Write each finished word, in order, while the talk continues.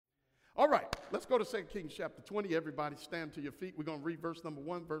All right, let's go to 2 Kings chapter 20. Everybody stand to your feet. We're going to read verse number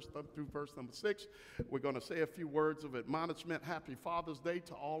 1, through verse number 6. We're going to say a few words of admonishment. Happy Father's Day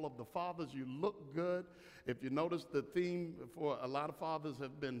to all of the fathers. You look good. If you notice, the theme for a lot of fathers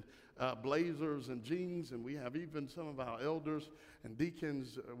have been blazers and jeans, and we have even some of our elders and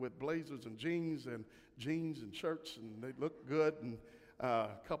deacons with blazers and jeans and shirts, and they look good. And a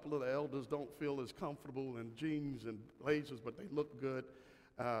couple of the elders don't feel as comfortable in jeans and blazers, but they look good.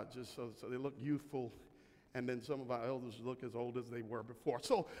 Just so they look youthful, and then some of our elders look as old as they were before.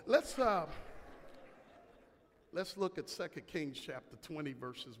 So let's look at 2 Kings chapter 20,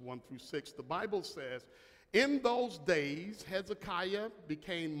 verses 1 through 6. The Bible says, in those days Hezekiah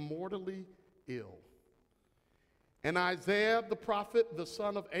became mortally ill. And Isaiah the prophet, the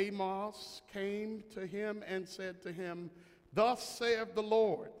son of Amos, came to him and said to him, thus saith the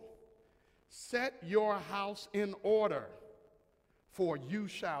Lord, set your house in order, for you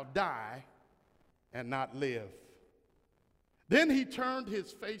shall die and not live. Then he turned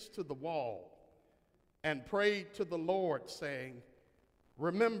his face to the wall and prayed to the Lord, saying,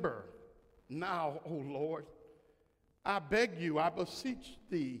 remember now, O Lord, I beg you, I beseech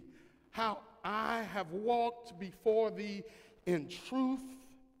thee, how I have walked before thee in truth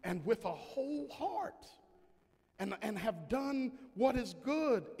and with a whole heart, and have done what is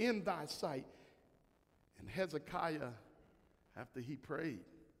good in thy sight. And Hezekiah, after he prayed,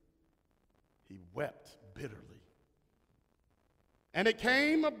 he wept bitterly. And it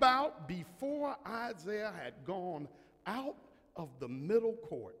came about before Isaiah had gone out of the middle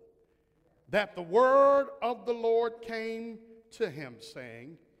court that the word of the Lord came to him,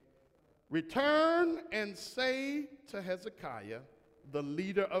 saying, return and say to Hezekiah, the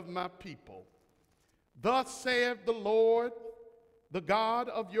leader of my people, thus saith the Lord, the God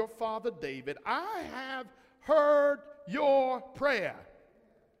of your father David, I have heard your prayer.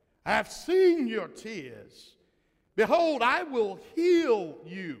 I have seen your tears. Behold, I will heal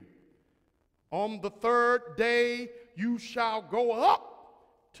you. On the third day you shall go up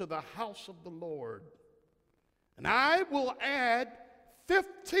to the house of the Lord, and I will add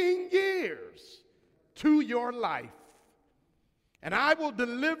 15 years to your life, and I will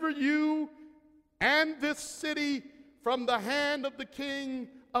deliver you and this city from the hand of the king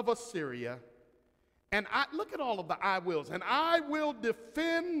of Assyria. And look at all of the I wills. And I will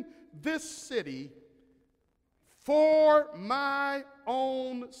defend this city for my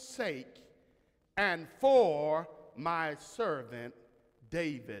own sake and for my servant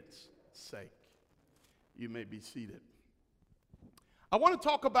David's sake. You may be seated. I want to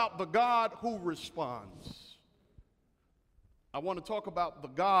talk about the God who responds. I want to talk about the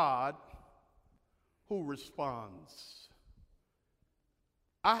God who responds.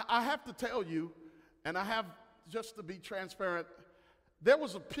 I have to tell you, and I have, just to be transparent, there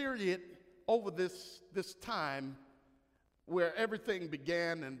was a period over this time where everything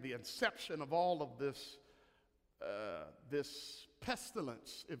began, and the inception of all of this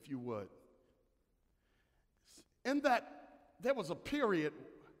pestilence, if you would. In that, there was a period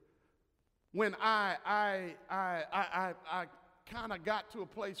when I kind of got to a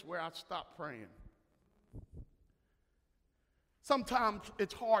place where I stopped praying. Sometimes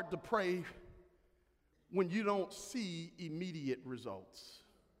it's hard to pray when you don't see immediate results.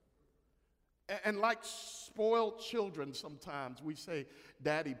 And like spoiled children, sometimes we say,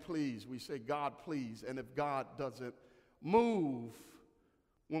 Daddy, please. We say, God, please. And if God doesn't move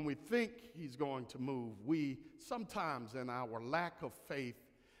when we think he's going to move, we sometimes, in our lack of faith,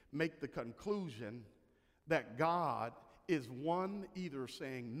 make the conclusion that God is one, either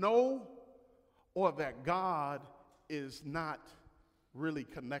saying no, or that God is not really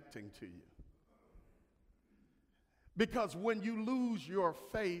connecting to you. Because when you lose your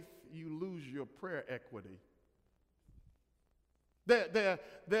faith, you lose your prayer equity.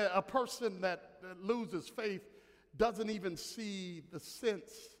 A person that loses faith doesn't even see the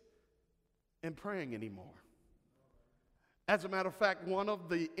sense in praying anymore. As a matter of fact, one of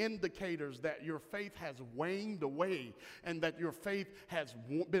the indicators that your faith has waned away and that your faith has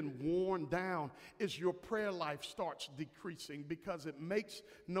been worn down is your prayer life starts decreasing, because it makes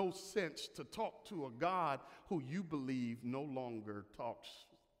no sense to talk to a God who you believe no longer talks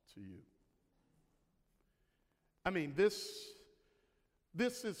to you. I mean, this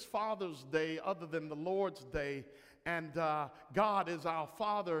is Father's Day, other than the Lord's Day, God is our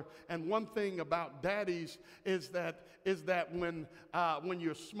Father. And one thing about daddies is that when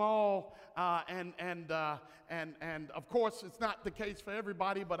you're small, and of course it's not the case for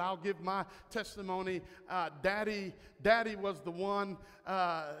everybody, but I'll give my testimony. Daddy was the one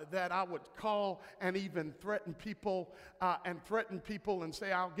that I would call and even threaten people and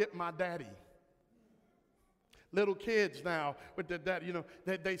say, "I'll get my daddy." Little kids now with their daddy,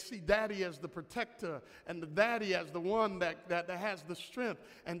 they see daddy as the protector and the daddy as the one that has the strength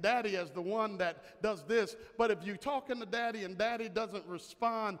and daddy as the one that does this. But if you're talking to daddy and daddy doesn't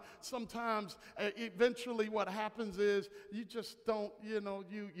respond, sometimes eventually what happens is you just don't,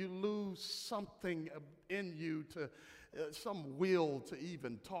 you lose something in you to some will to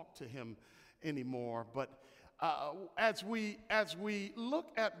even talk to him anymore. But as we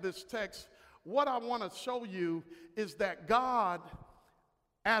look at this text, what I want to show you is that God,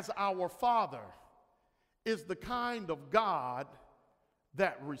 as our Father, is the kind of God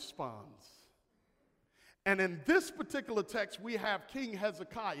that responds. And in this particular text, we have King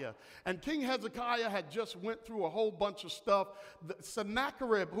Hezekiah. And King Hezekiah had just went through a whole bunch of stuff.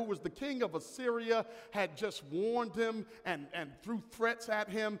 Sennacherib, who was the king of Assyria, had just warned him and threw threats at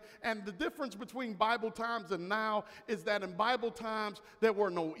him. And the difference between Bible times and now is that in Bible times, there were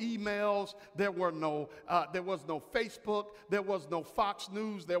no emails, there was no Facebook, there was no Fox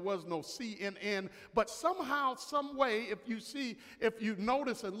News, there was no CNN. But somehow, some way, if you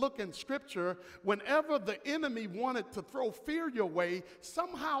notice and look in Scripture, whenever the enemy wanted to throw fear your way,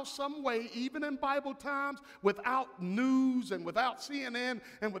 somehow, some way, even in Bible times, without news and without CNN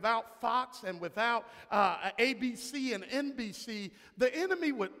and without Fox and without ABC and NBC, the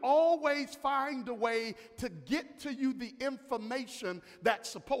enemy would always find a way to get to you the information that's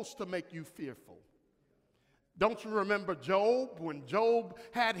supposed to make you fearful. Don't you remember Job? When Job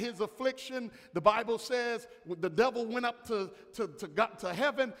had his affliction, the Bible says the devil went up to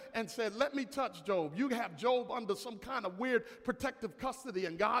heaven and said, "Let me touch Job." You have Job under some kind of weird protective custody.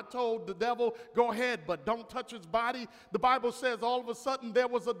 And God told the devil, "Go ahead, but don't touch his body." The Bible says all of a sudden there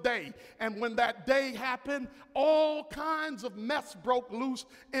was a day. And when that day happened, all kinds of mess broke loose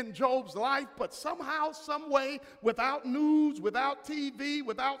in Job's life. But somehow, some way, without news, without TV,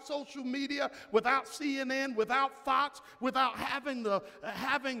 without social media, without CNN, without Fox, without having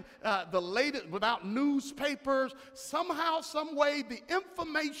the latest, without newspapers, somehow, some way, the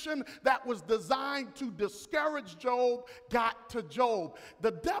information that was designed to discourage Job got to Job.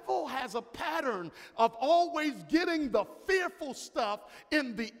 The devil has a pattern of always getting the fearful stuff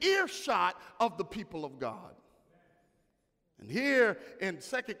in the earshot of the people of God. And here in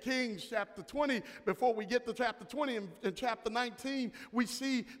 2 Kings chapter 20, before we get to chapter 20, in chapter 19, we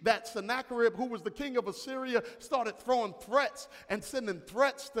see that Sennacherib, who was the king of Assyria, started throwing threats and sending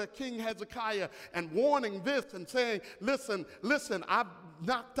threats to King Hezekiah and warning this and saying, listen, I've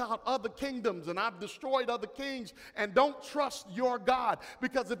knocked out other kingdoms and I've destroyed other kings, and don't trust your God,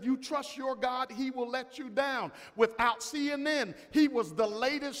 because if you trust your God, he will let you down. Without CNN, he was the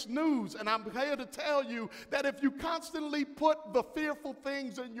latest news. And I'm here to tell you that if you constantly put the fearful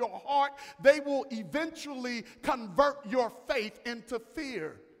things in your heart, they will eventually convert your faith into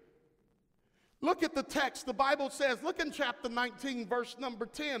fear. Look at the text. The Bible says, look in chapter 19, verse number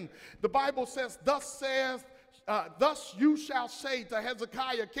 10. The Bible says, thus you shall say to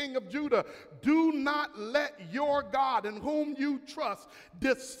Hezekiah, king of Judah, do not let your God in whom you trust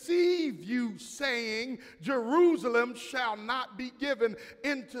deceive you, saying, Jerusalem shall not be given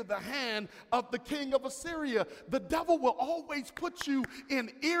into the hand of the king of Assyria. The devil will always put you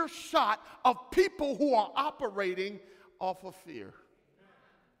in earshot of people who are operating off of fear.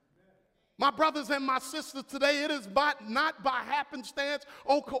 My brothers and my sisters, today it is not by happenstance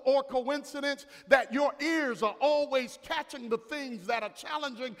or coincidence that your ears are always catching the things that are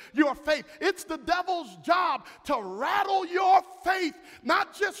challenging your faith. It's the devil's job to rattle your faith,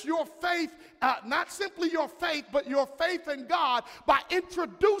 not just your faith, not simply your faith, but your faith in God, by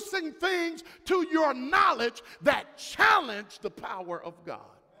introducing things to your knowledge that challenge the power of God.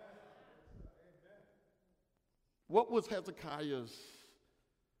 What was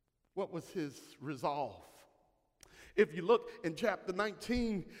his resolve? If you look in chapter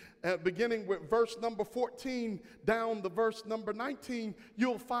 19, beginning with verse number 14 down to verse number 19,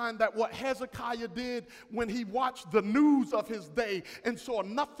 you'll find that what Hezekiah did when he watched the news of his day and saw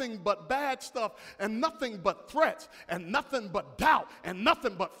nothing but bad stuff and nothing but threats and nothing but doubt and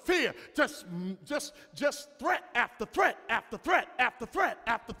nothing but fear, just threat after threat after threat after threat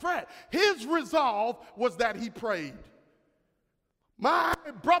after threat. His resolve was that he prayed. My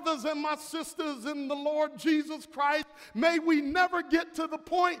brothers and my sisters in the Lord Jesus Christ, may we never get to the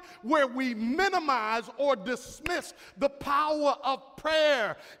point where we minimize or dismiss the power of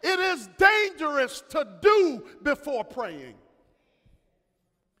prayer. It is dangerous to do before praying.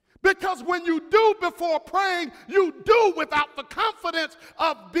 Because when you do before praying, you do without the confidence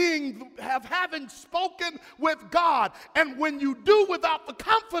of having spoken with God. And when you do without the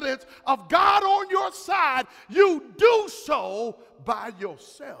confidence of God on your side, you do so by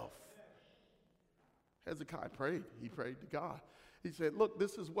yourself. Hezekiah prayed. He prayed to God. He said, look,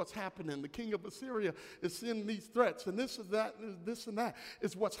 this is what's happening. The king of Assyria is sending these threats, and this is that, and this and that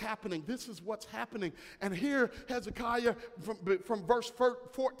is what's happening. This is what's happening. And here, Hezekiah, from verse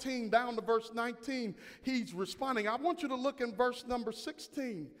 14 down to verse 19, he's responding. I want you to look in verse number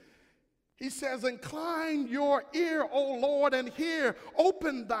 16. He says, incline your ear, O Lord, and hear.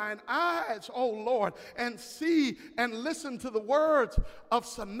 Open thine eyes, O Lord, and see and listen to the words of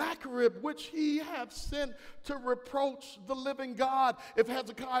Sennacherib, which he hath sent to reproach the living God. If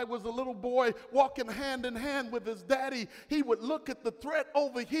Hezekiah was a little boy walking hand in hand with his daddy, he would look at the threat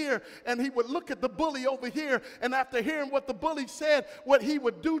over here, and he would look at the bully over here, and after hearing what the bully said, what he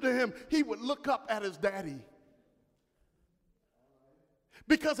would do to him, he would look up at his daddy.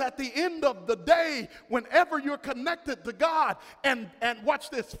 Because at the end of the day, whenever you're connected to God, and watch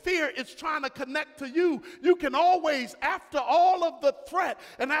this, fear is trying to connect to you, you can always, after all of the threat,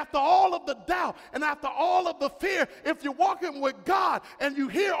 and after all of the doubt, and after all of the fear, if you're walking with God, and you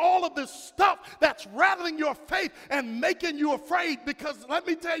hear all of this stuff that's rattling your faith and making you afraid, because let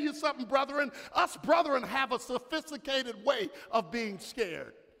me tell you something, brethren, us brethren have a sophisticated way of being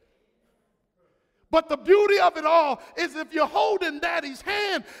scared. But the beauty of it all is if you're holding daddy's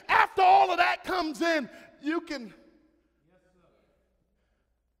hand, after all of that comes in, you can.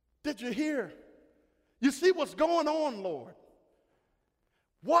 Did you hear? You see what's going on, Lord?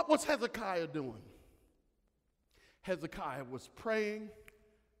 What was Hezekiah doing? Hezekiah was praying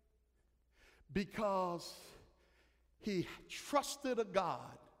because he trusted a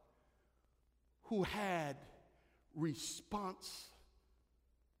God who had response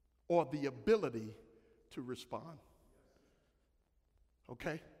or the ability to respond.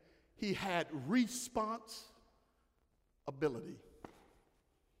 Okay? He had response ability.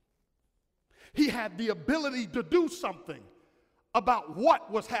 He had the ability to do something about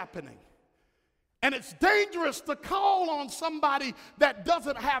what was happening. And it's dangerous to call on somebody that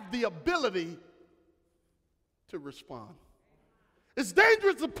doesn't have the ability to respond. It's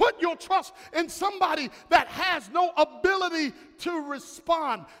dangerous to put your trust in somebody that has no ability to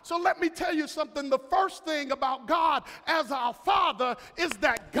respond. So let me tell you something. The first thing about God as our Father is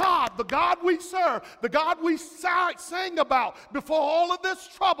that God, the God we serve, the God we sang about before all of this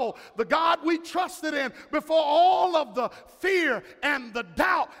trouble, the God we trusted in before all of the fear and the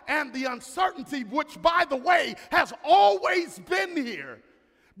doubt and the uncertainty, which, by the way, has always been here.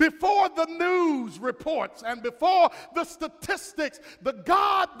 Before the news reports and before the statistics, the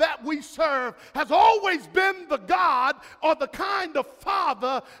God that we serve has always been the God or the kind of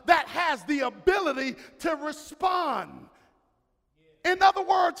Father that has the ability to respond. In other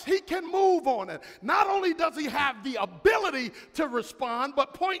words, he can move on it. Not only does he have the ability to respond,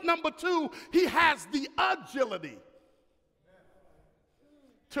 but point number two, he has the agility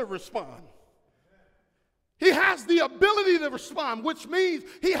to respond. He has the ability to respond, which means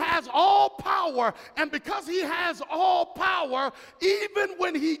he has all power. And because he has all power, even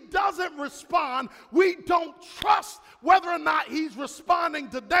when he doesn't respond, we don't trust whether or not he's responding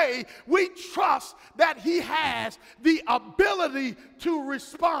today. We trust that he has the ability to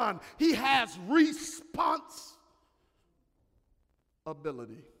respond. He has response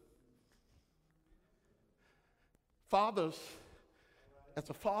ability. Fathers,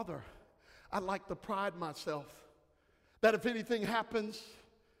 as a father, I like to pride myself that if anything happens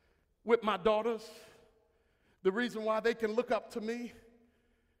with my daughters, the reason why they can look up to me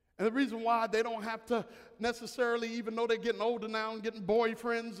and the reason why they don't have to necessarily, even though they're getting older now and getting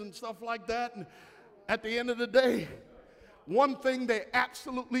boyfriends and stuff like that, and at the end of the day, one thing they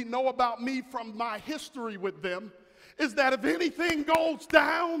absolutely know about me from my history with them is that if anything goes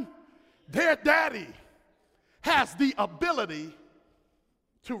down, their daddy has the ability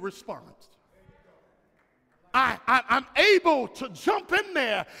to respond. I'm able to jump in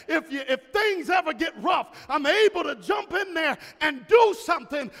there. If things ever get rough, I'm able to jump in there and do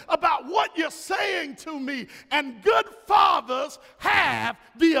something about what you're saying to me. And good fathers have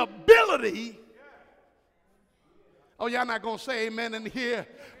the ability. Oh, y'all not gonna say amen in here.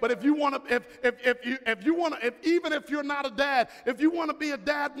 But if you want to, even if you're not a dad, if you want to be a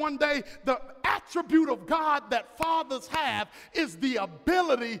dad one day, the attribute of God that fathers have is the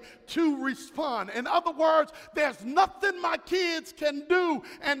ability to respond. In other words, there's nothing my kids can do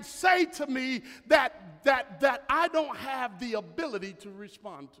and say to me that I don't have the ability to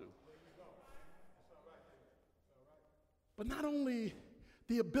respond to. But not only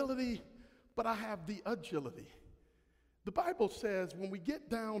the ability, but I have the agility. The Bible says when we get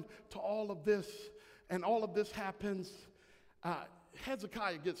down to all of this and all of this happens,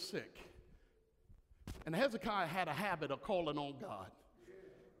 Hezekiah gets sick. And Hezekiah had a habit of calling on God.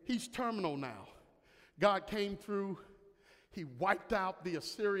 He's terminal now. God came through. He wiped out the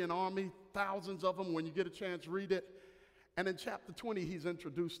Assyrian army, thousands of them. When you get a chance, read it. And in chapter 20, he's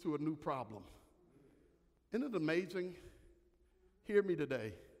introduced to a new problem. Isn't it amazing? Hear me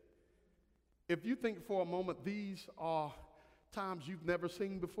today. If you think for a moment these are times you've never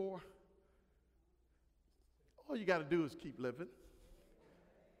seen before, all you got to do is keep living.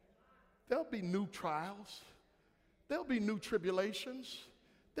 There'll be new trials. There'll be new tribulations.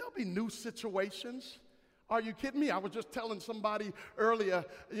 There'll be new situations. Are you kidding me? I was just telling somebody earlier,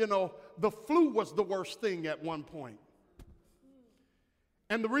 the flu was the worst thing at one point.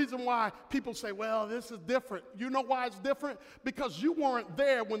 And the reason why people say, well, this is different. You know why it's different? Because you weren't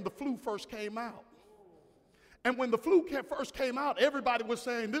there when the flu first came out. And when the flu first came out, everybody was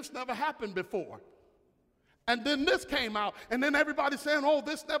saying, this never happened before. And then this came out, and then everybody's saying, oh,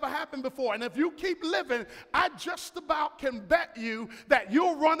 this never happened before. And if you keep living, I just about can bet you that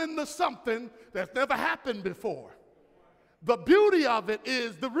you'll run into something that's never happened before. The beauty of it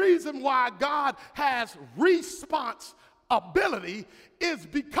is the reason why God has response ability is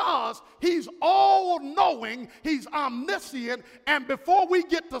because he's all-knowing, he's omniscient, and before we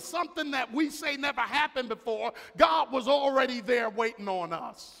get to something that we say never happened before, God was already there waiting on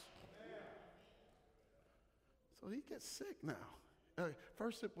us. So he gets sick now.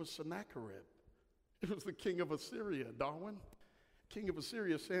 First it was Sennacherib. It was the king of Assyria, Darwin. King of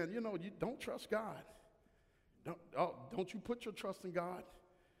Assyria saying, you don't trust God. Don't you put your trust in God.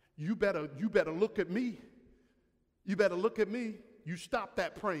 You better look at me. You better look at me. You stop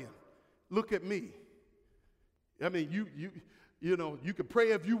that praying. Look at me. I mean, you can pray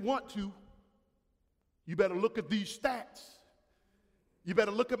if you want to. You better look at these stats. You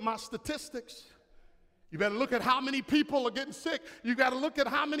better look at my statistics. You better look at how many people are getting sick. You got to look at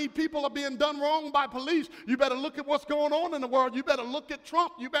how many people are being done wrong by police. You better look at what's going on in the world. You better look at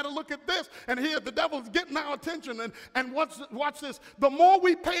Trump. You better look at this. And here, the devil's getting our attention. And watch this. The more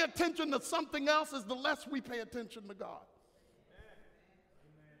we pay attention to something else is the less we pay attention to God.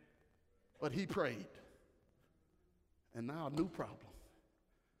 But he prayed. And now a new problem.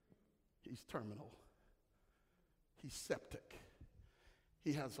 He's terminal. He's septic.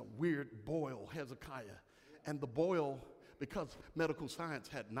 He has a weird boil, Hezekiah. And the boil, because medical science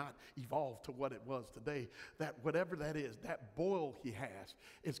had not evolved to what it was today, that whatever that is, that boil he has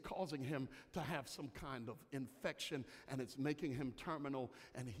is causing him to have some kind of infection, and it's making him terminal,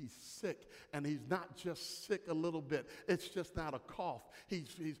 and he's sick. And he's not just sick a little bit. It's just not a cough.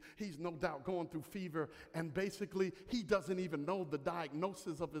 He's no doubt going through fever, and basically he doesn't even know the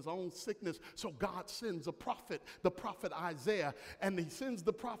diagnosis of his own sickness. So God sends a prophet, the prophet Isaiah, and he sends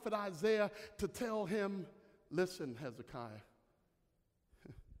the prophet Isaiah to tell him, listen, Hezekiah,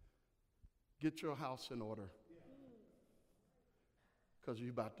 get your house in order because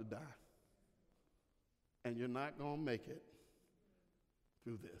you're about to die. And you're not going to make it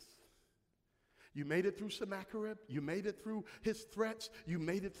through this. You made it through Sennacherib. You made it through his threats. You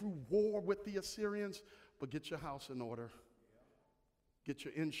made it through war with the Assyrians. But get your house in order. Get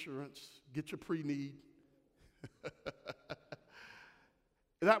your insurance. Get your pre-need.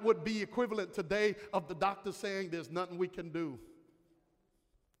 That would be equivalent today of the doctor saying there's nothing we can do.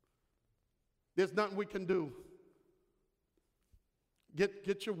 There's nothing we can do.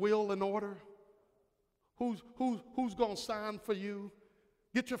 Get your will in order. Who's going to sign for you?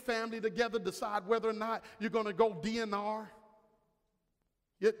 Get your family together, decide whether or not you're going to go DNR.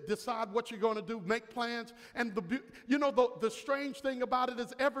 Decide what you're going to do, make plans. And the strange thing about it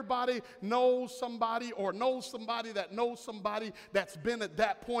is everybody knows somebody or knows somebody that knows somebody that's been at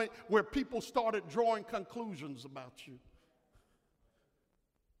that point where people started drawing conclusions about you.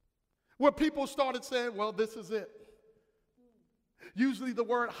 Where people started saying, well, this is it. Usually the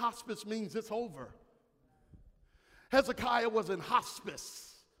word hospice means it's over. Hezekiah was in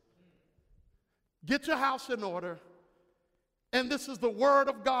hospice. Get your house in order. And this is the word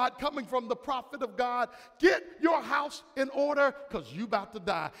of God coming from the prophet of God. Get your house in order because you about to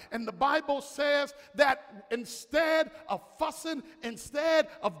die. And the Bible says that instead of fussing, instead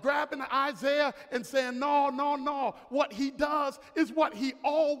of grabbing Isaiah and saying, no, no, no, what he does is what he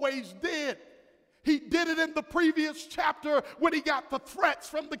always did. He did it in the previous chapter when he got the threats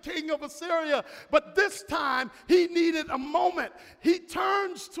from the king of Assyria. But this time, he needed a moment. He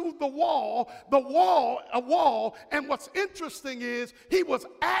turns to a wall, and what's interesting is he was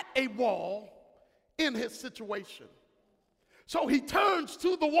at a wall in his situation. So he turns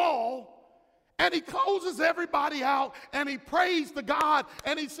to the wall, and he closes everybody out, and he prays to God,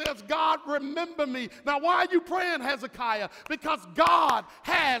 and he says, God, remember me. Now, why are you praying, Hezekiah? Because God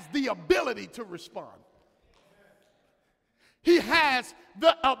has the ability to respond. He has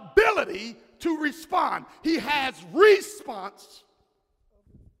the ability to respond. He has response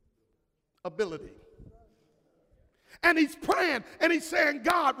ability. And he's praying and he's saying,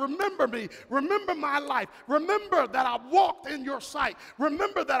 God, remember me. Remember my life. Remember that I walked in your sight.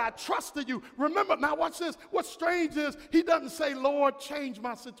 Remember that I trusted you. Remember, now watch this. What's strange is he doesn't say, Lord, change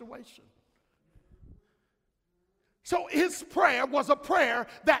my situation. So his prayer was a prayer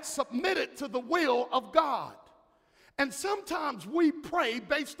that submitted to the will of God. And sometimes we pray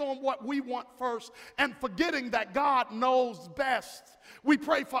based on what we want first and forgetting that God knows best. We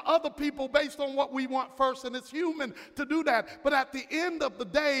pray for other people based on what we want first, and it's human to do that. But at the end of the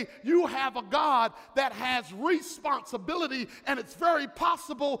day, you have a God that has responsibility, and it's very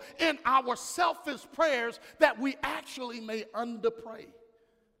possible in our selfish prayers that we actually may underpray.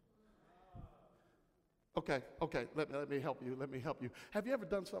 Okay, let me help you. Have you ever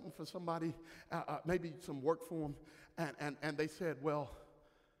done something for somebody, maybe some work for them, and they said, well,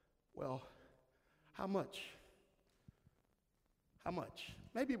 how much? How much?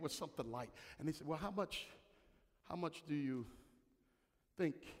 Maybe it was something light. And they said, well, how much do you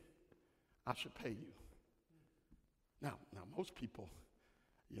think I should pay you? Now most people,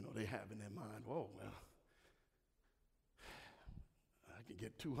 they have in their mind, oh, well, I can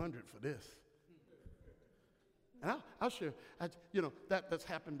get $200 for this. And I'll share, that's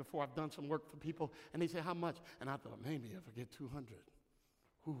happened before. I've done some work for people, and they say, how much? And I thought, maybe if I get 200.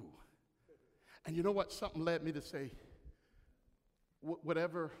 Ooh. And you know what? Something led me to say,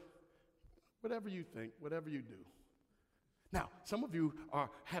 whatever you think, whatever you do. Now, some of you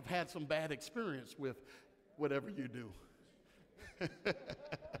have had some bad experience with whatever you do.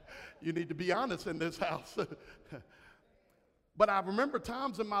 You need to be honest in this house. But I remember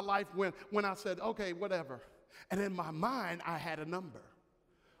times in my life when I said, okay, whatever. And in my mind, I had a number.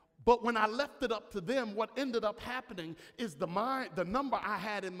 But when I left it up to them, what ended up happening is the number I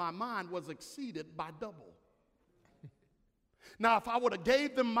had in my mind was exceeded by double. Now, if I would have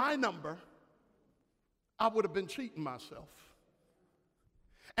gave them my number, I would have been cheating myself.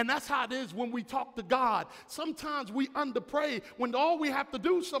 And that's how it is when we talk to God. Sometimes we underpray when all we have to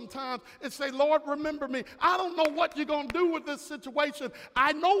do sometimes is say, Lord, remember me. I don't know what you're going to do with this situation.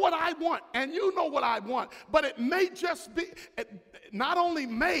 I know what I want, and you know what I want. But it may just be, not only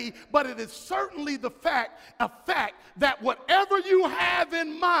may, but it is certainly a fact that whatever you have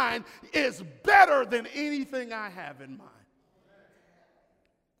in mind is better than anything I have in mind.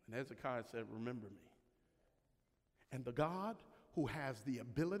 And Hezekiah said, remember me. And the God who has the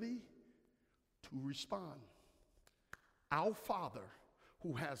ability to respond, our Father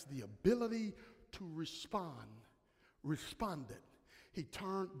who has the ability to respond, responded. He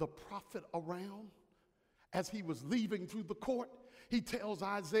turned the prophet around as he was leaving through the court. He tells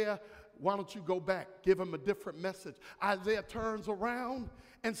Isaiah, why don't you go back? Give him a different message. Isaiah turns around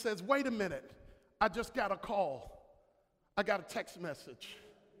and says, wait a minute, I just got a call. I got a text message.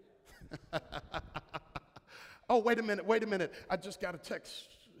 Oh, wait a minute. I just got a text.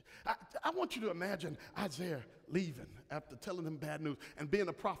 I want you to imagine Isaiah leaving after telling them bad news. And being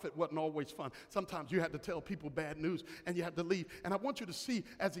a prophet wasn't always fun. Sometimes you had to tell people bad news and you had to leave. And I want you to see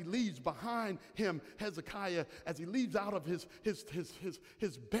as he leaves behind him, Hezekiah, as he leaves out of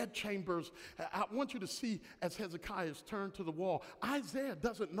his bed chambers, I want you to see as Hezekiah is turned to the wall. Isaiah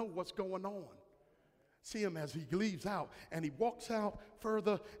doesn't know what's going on. See him as he leaves out, and he walks out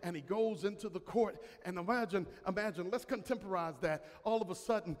further, and he goes into the court. And imagine, let's contemporize that. All of a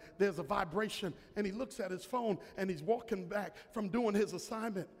sudden, there's a vibration, and he looks at his phone, and he's walking back from doing his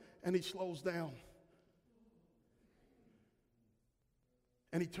assignment, and he slows down.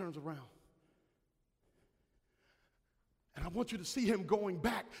 And he turns around. And I want you to see him going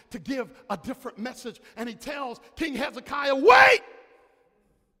back to give a different message, and he tells King Hezekiah, wait!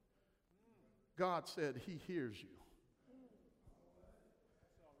 God said he hears you.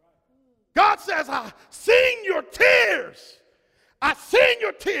 God says, I've seen your tears I seen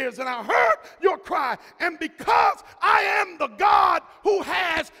your tears and I heard your cry. And because I am the God who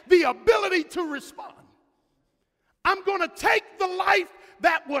has the ability to respond, I'm going to take the life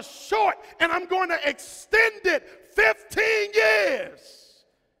that was short and I'm going to extend it 15 years.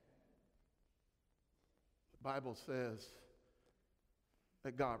 The Bible says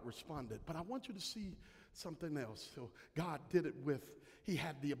that God responded. But I want you to see something else. So God did it with, he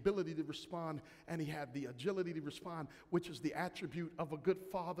had the ability to respond and he had the agility to respond, which is the attribute of a good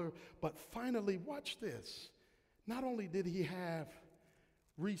father. But finally, watch this. Not only did he have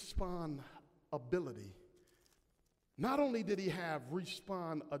respawn ability, not only did he have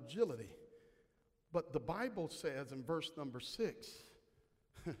respawn agility, but the Bible says in verse number 6,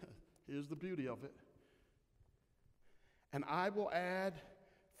 here's the beauty of it. And I will add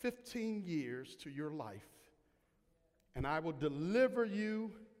 15 years to your life, and I will deliver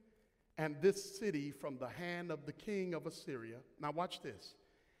you and this city from the hand of the king of Assyria. Now watch this.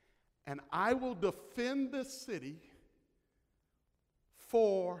 And I will defend this city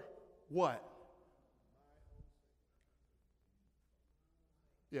for what?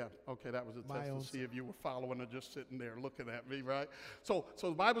 Yeah, okay, that was a test to see if you were following or just sitting there looking at me, right? So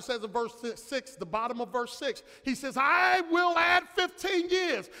the Bible says in verse 6, the bottom of verse 6, he says, I will add 15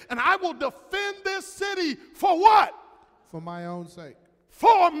 years, and I will defend this city for what? For my own sake.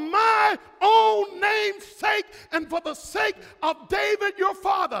 For my own name's sake and for the sake of David your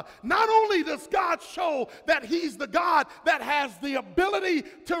father. Not only does God show that he's the God that has the ability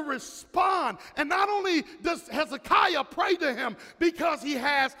to respond, and not only does Hezekiah pray to him because he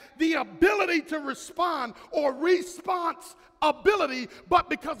has the ability to respond or response ability,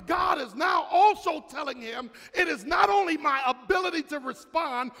 but because God is now also telling him it is not only my ability to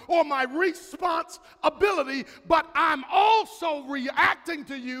respond or my response ability, but I'm also reacting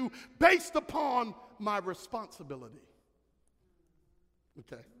to you based upon my responsibility.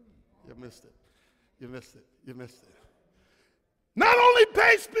 Okay, you missed it. You missed it. You missed it. Not only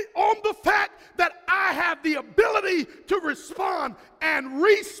based on the fact that I have the ability to respond and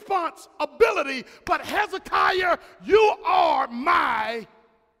response ability, but Hezekiah, you are my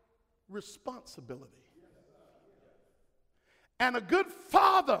responsibility. And a good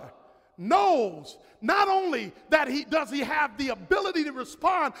father knows not only that he have the ability to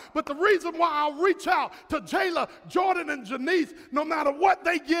respond, but the reason why I'll reach out to Jayla, Jordan, and Janice, no matter what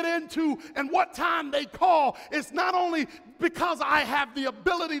they get into and what time they call, is not only because I have the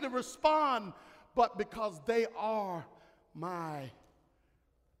ability to respond, but because they are my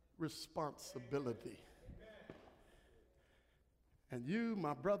responsibility. And you,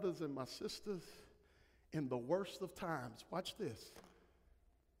 my brothers and my sisters, in the worst of times, watch this.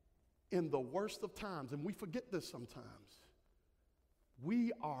 In the worst of times, and we forget this sometimes,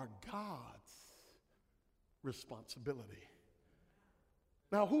 we are God's responsibility.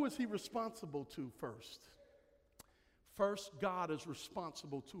 Now, who is he responsible to first? First, God is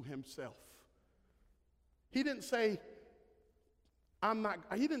responsible to himself. He didn't say, I'm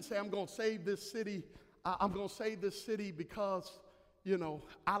going to save this city. I'm going to save this city because,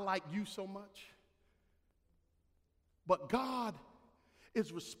 I like you so much. But God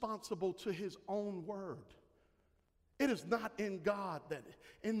is responsible to his own word. It is not in God that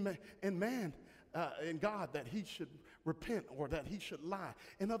in God that he should repent or that he should lie.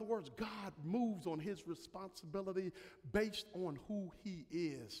 In other words, God moves on his responsibility based on who he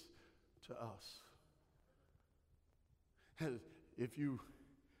is to us. If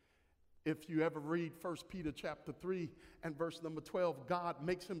you ever read 1 Peter chapter 3 and verse number 12, God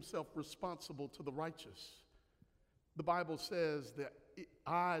makes himself responsible to the righteous. The Bible says the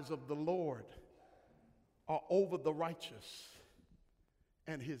eyes of the Lord are over the righteous,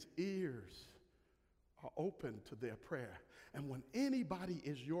 and his ears are open to their prayer. And when anybody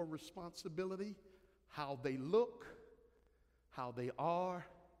is your responsibility, how they look, how they are,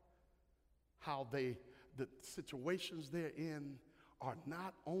 the situations they're in are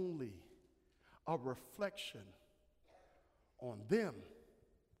not only a reflection on them,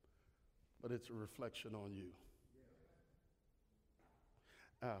 but it's a reflection on you.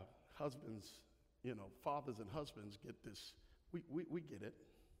 Husbands, fathers and husbands get this. We get it,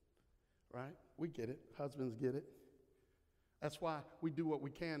 right? We get it. Husbands get it. That's why we do what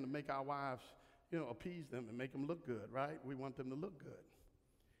we can to make our wives, appease them and make them look good, right? We want them to look good.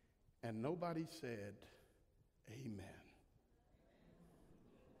 And nobody said, amen.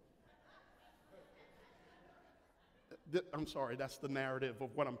 I'm sorry, that's the narrative of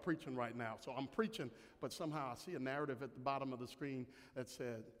what I'm preaching right now. So I'm preaching, but somehow I see a narrative at the bottom of the screen that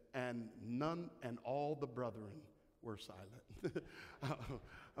said, and none and all the brethren were silent.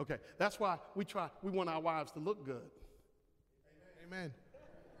 Okay, that's why we want our wives to look good. Amen.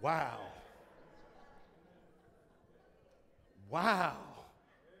 Wow. Wow.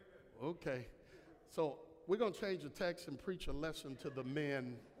 Okay. So we're going to change the text and preach a lesson to the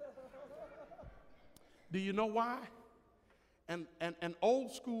men. Do you know why? And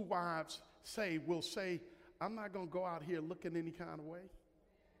old school wives will say, I'm not going to go out here looking any kind of way.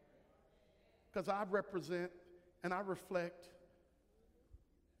 Because I represent and I reflect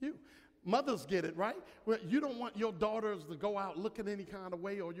you. Mothers get it, right? Well, you don't want your daughters to go out looking any kind of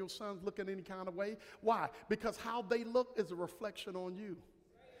way or your sons looking any kind of way. Why? Because how they look is a reflection on you.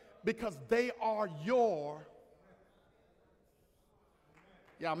 Because they are your.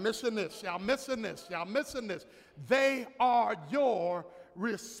 Y'all missing this. Y'all missing this. Y'all missing this. They are your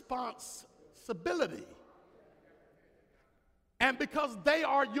responsibility. And because they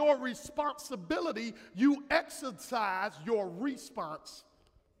are your responsibility, you exercise your responsibility.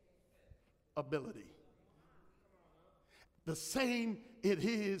 The same it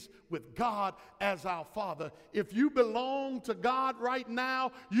is with God as our Father. If you belong to God right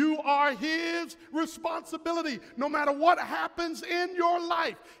now, you are His responsibility. No matter what happens in your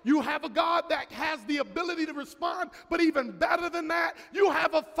life, you have a God that has the ability to respond, but even better than that, you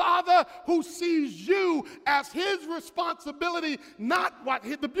have a Father who sees you as His responsibility, not what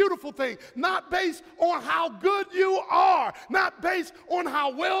the beautiful thing, not based on how good you are, not based on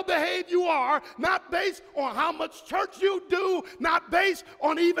how well behaved you are, not based on how much church you do, not based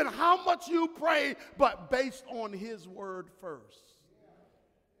on even how much you pray, but based on His word first.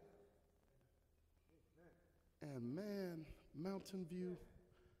 And man, Mountain View,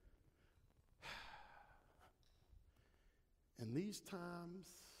 in these times,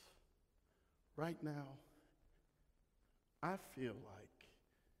 right now, I feel like,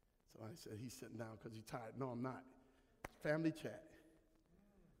 somebody said he's sitting down because he's tired. No, I'm not. Family chat.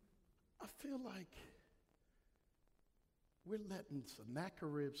 I feel like we're letting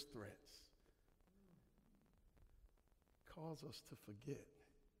Sennacherib's threats cause us to forget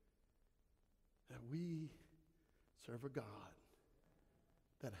that we serve a God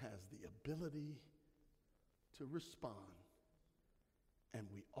that has the ability to respond, and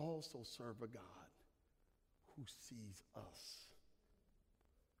we also serve a God who sees us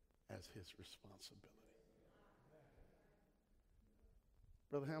as His responsibility.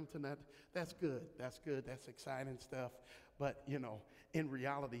 Brother Hamilton, that's good. That's good. That's exciting stuff. But, you know, in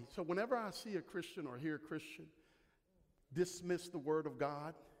reality, so whenever I see a Christian or hear a Christian dismiss the Word of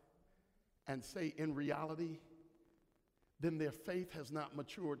God and say in reality, then their faith has not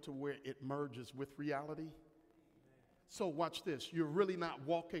matured to where it merges with reality. So watch this. You're really not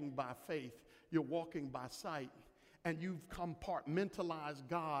walking by faith. You're walking by sight. And you've compartmentalized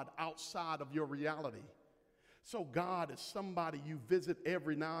God outside of your reality. So God is somebody you visit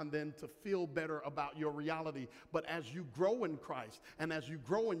every now and then to feel better about your reality. But as you grow in Christ and as you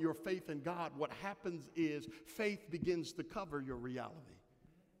grow in your faith in God, what happens is faith begins to cover your reality.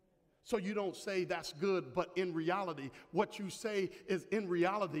 So you don't say that's good, but in reality, what you say is in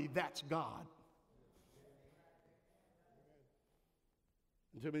reality, that's God.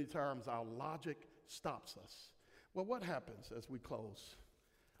 And too many times our logic stops us. Well, what happens as we close?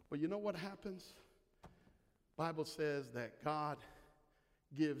 Well, you know what happens? Bible says that God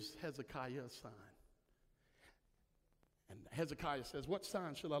gives Hezekiah a sign. And Hezekiah says, what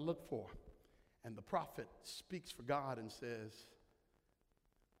sign shall I look for? And the prophet speaks for God and says,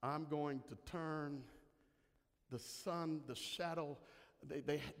 I'm going to turn the sun, the shadow.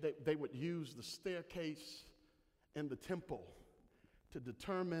 They would use the staircase in the temple to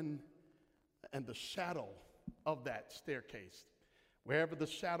determine, and the shadow of that staircase. Wherever the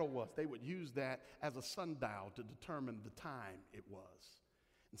shadow was, they would use that as a sundial to determine the time it was.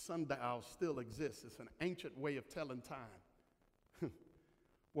 And sundials still exist. It's an ancient way of telling time.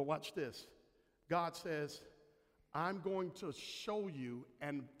 Well, watch this. God says, I'm going to show you,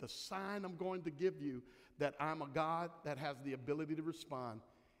 and the sign I'm going to give you that I'm a God that has the ability to respond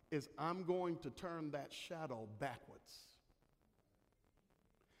is I'm going to turn that shadow backwards.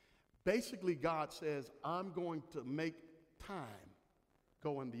 Basically, God says, I'm going to make time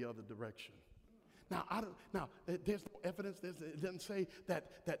go in the other direction. Now, there's no evidence. It doesn't say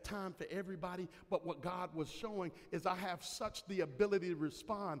that time for everybody, but what God was showing is I have such the ability to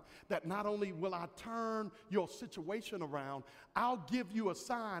respond that not only will I turn your situation around, I'll give you a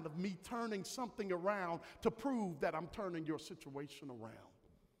sign of me turning something around to prove that I'm turning your situation around.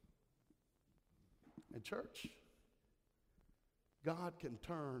 And church, God can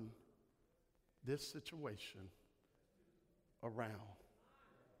turn this situation around.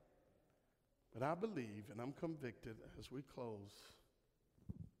 But I believe, and I'm convicted as we close,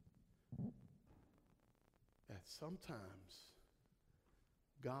 that sometimes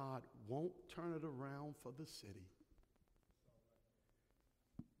God won't turn it around for the city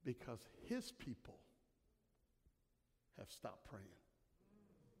because his people have stopped praying.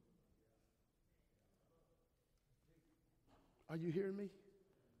 Are you hearing me?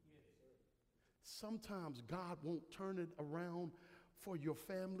 Sometimes God won't turn it around for your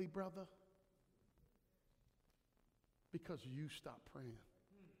family, brother, because you stop praying.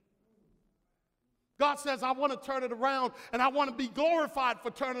 God says, I want to turn it around and I want to be glorified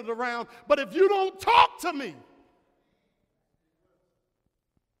for turning it around. But if you don't talk to me,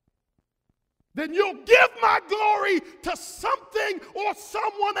 then you'll give my glory to something or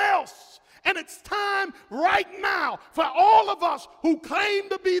someone else. And it's time right now for all of us who claim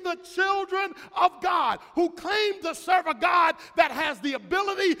to be the children of God, who claim to serve a God that has the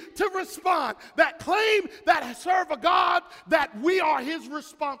ability to respond, that claim that serve a God that we are his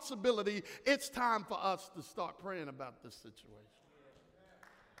responsibility. It's time for us to start praying about this situation.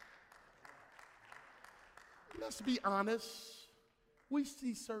 Let's be honest. We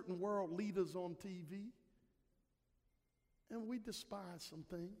see certain world leaders on TV, and we despise some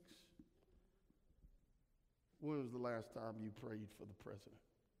things. When was the last time you prayed for the president?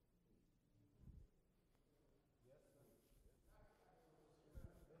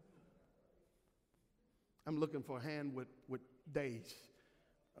 I'm looking for a hand with days.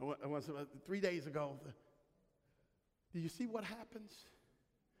 3 days ago. Do you see what happens?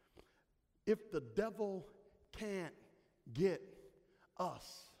 If the devil can't get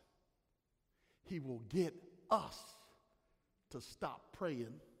us, he will get us to stop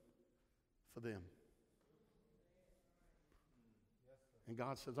praying for them. And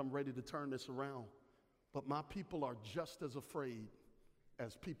God says, I'm ready to turn this around. But my people are just as afraid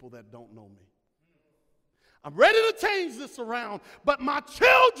as people that don't know me. I'm ready to change this around, but my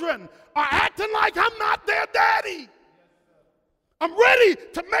children are acting like I'm not their daddy. I'm ready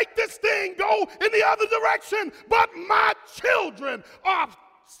to make this thing go in the other direction, but my children are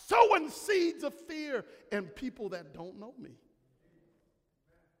sowing seeds of fear in people that don't know me.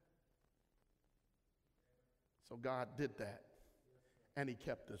 So God did that. And he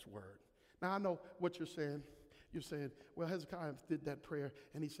kept his word. Now, I know what you're saying. You're saying, well, Hezekiah did that prayer,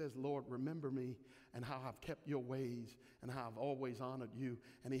 and he says, Lord, remember me and how I've kept your ways and how I've always honored you.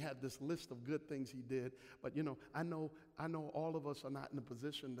 And he had this list of good things he did. But, you know I know all of us are not in a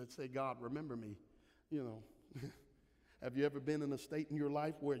position that say, God, remember me. You know, have you ever been in a state in your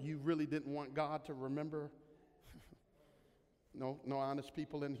life where you really didn't want God to remember? No honest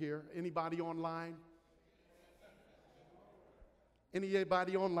people in here. Anybody online?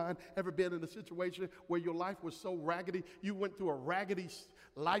 Anybody online ever been in a situation where your life was so raggedy, you went through a raggedy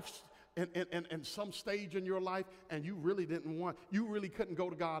life in some stage in your life, and you really couldn't go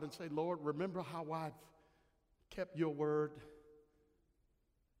to God and say, Lord, remember how I've kept your word?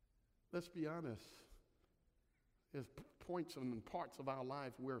 Let's be honest. There's points and parts of our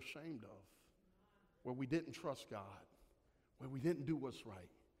life we're ashamed of, where we didn't trust God, where we didn't do what's right.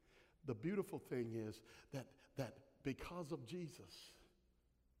 The beautiful thing is that because of Jesus,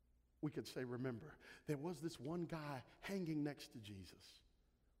 we could say, remember, there was this one guy hanging next to Jesus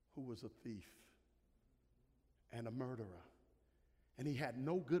who was a thief and a murderer. And he had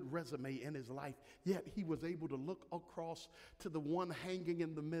no good resume in his life, yet he was able to look across to the one hanging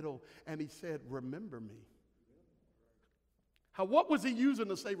in the middle, and he said, remember me. What was he using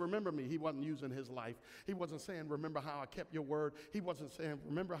to say, remember me? He wasn't using his life. He wasn't saying, remember how I kept your word. He wasn't saying,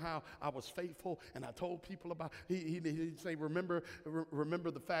 remember how I was faithful and I told people about. He didn't say, remember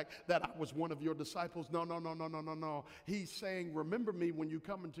the fact that I was one of your disciples. No. He's saying, remember me when you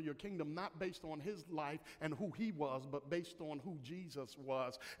come into your kingdom, not based on his life and who he was, but based on who Jesus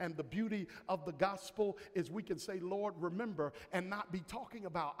was. And the beauty of the gospel is we can say, Lord, remember, and not be talking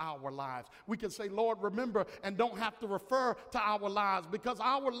about our lives. We can say, Lord, remember, and don't have to refer to our lives, because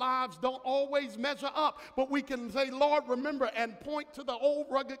our lives don't always measure up. But we can say, Lord, remember, and point to the old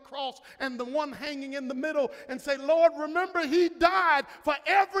rugged cross and the one hanging in the middle and say, Lord, remember, he died for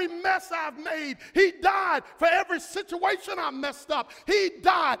every mess I've made. He died for every situation I messed up. He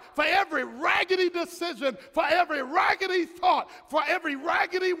died for every raggedy decision, for every raggedy thought, for every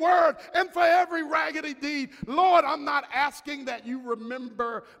raggedy word, and for every raggedy deed. Lord, I'm not asking that you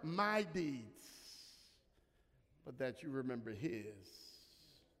remember my deeds, but that you remember his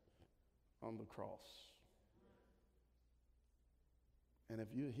on the cross. And if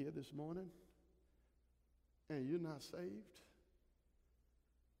you're here this morning and you're not saved,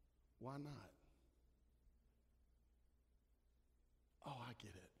 why not? Oh, I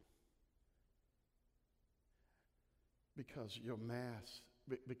get it. Because your mask,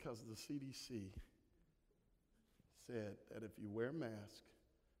 because the CDC said that if you wear a mask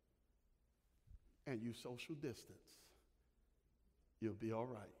and you social distance, you'll be all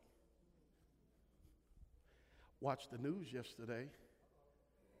right. Watched the news yesterday.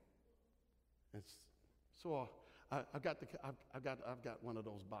 I've got one of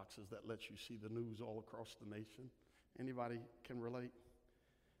those boxes that lets you see the news all across the nation. Anybody can relate?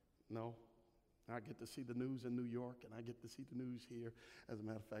 No? I get to see the news in New York, and I get to see the news here. As a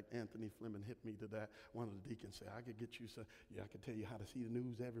matter of fact, Anthony Fleming hit me to that. One of the deacons said, I could get you some, yeah, I could tell you how to see the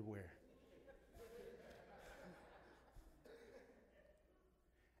news everywhere.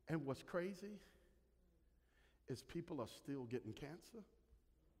 And what's crazy is people are still getting cancer.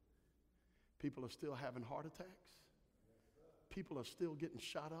 People are still having heart attacks. People are still getting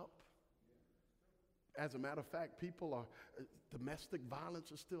shot up. As a matter of fact, domestic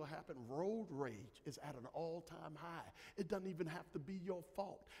violence is still happening. Road rage is at an all-time high. It doesn't even have to be your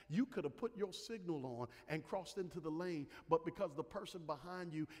fault. You could have put your signal on and crossed into the lane, but because the person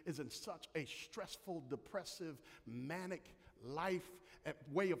behind you is in such a stressful, depressive, manic life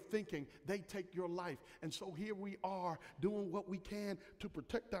way of thinking, they take your life. And so here we are doing what we can to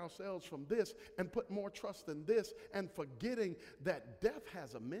protect ourselves from this and put more trust in this and forgetting that death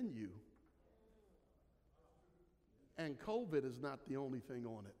has a menu. And COVID is not the only thing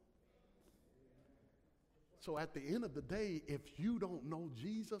on it. So at the end of the day, if you don't know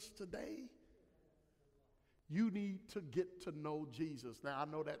Jesus today, you need to get to know Jesus. Now, I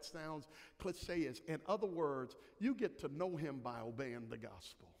know that sounds cliche. In other words, you get to know him by obeying the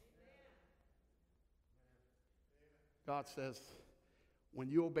gospel. God says, when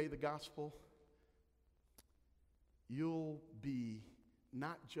you obey the gospel, you'll be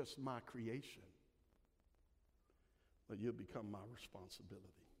not just my creation, but you'll become my responsibility.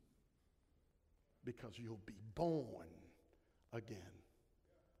 Because you'll be born again.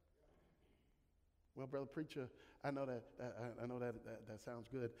 Well, brother preacher, I know that sounds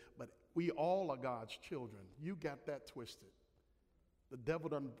good, but we all are God's children. You got that twisted. The devil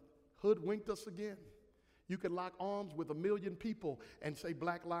done hoodwinked us again. You can lock arms with 1 million people and say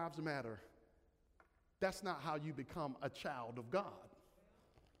Black Lives Matter. That's not how you become a child of God.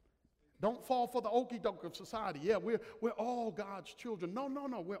 Don't fall for the okie doke of society. Yeah, we're all God's children. No,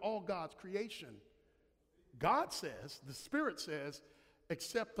 we're all God's creation. God says, the Spirit says,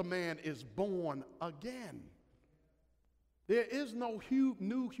 except the man is born again. There is no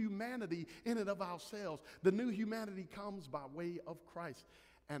new humanity in and of ourselves. The new humanity comes by way of Christ.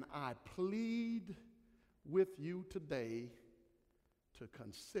 And I plead with you today to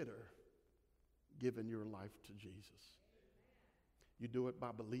consider giving your life to Jesus. You do it by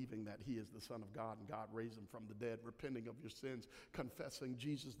believing that he is the Son of God and God raised him from the dead, repenting of your sins, confessing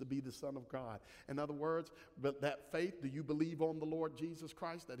Jesus to be the Son of God. In other words, but that faith, do you believe on the Lord Jesus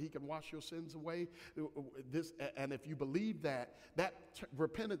Christ that he can wash your sins away? And if you believe that,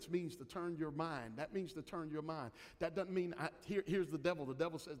 repentance means to turn your mind. That means to turn your mind. That doesn't mean, here's the devil. The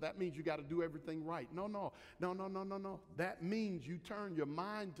devil says that means you got to do everything right. No. That means you turn your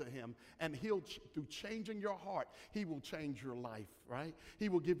mind to him, and he'll, through changing your heart, he will change your life. Right? He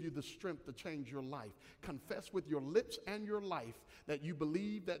will give you the strength to change your life. Confess with your lips and your life that you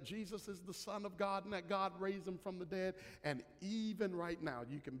believe that Jesus is the Son of God and that God raised him from the dead. And even right now,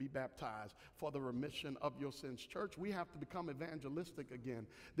 you can be baptized for the remission of your sins. Church, we have to become evangelistic again.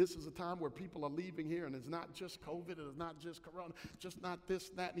 This is a time where people are leaving here, and it's not just COVID, it is not just Corona, just not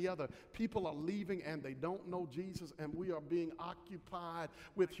this, that, and the other. People are leaving and they don't know Jesus, and we are being occupied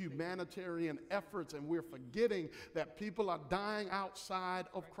with humanitarian efforts, and we're forgetting that people are dying outside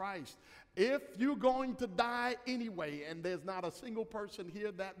of Christ. If you're going to die anyway, and there's not a single person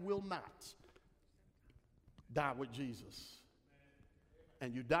here that will not, die with Jesus.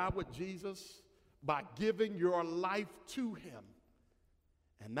 And you die with Jesus by giving your life to him.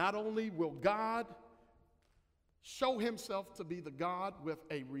 And not only will God show himself to be the God with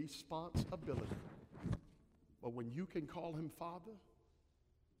a responsibility, but when you can call him Father,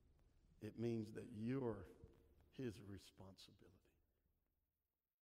 it means that you're his responsibility.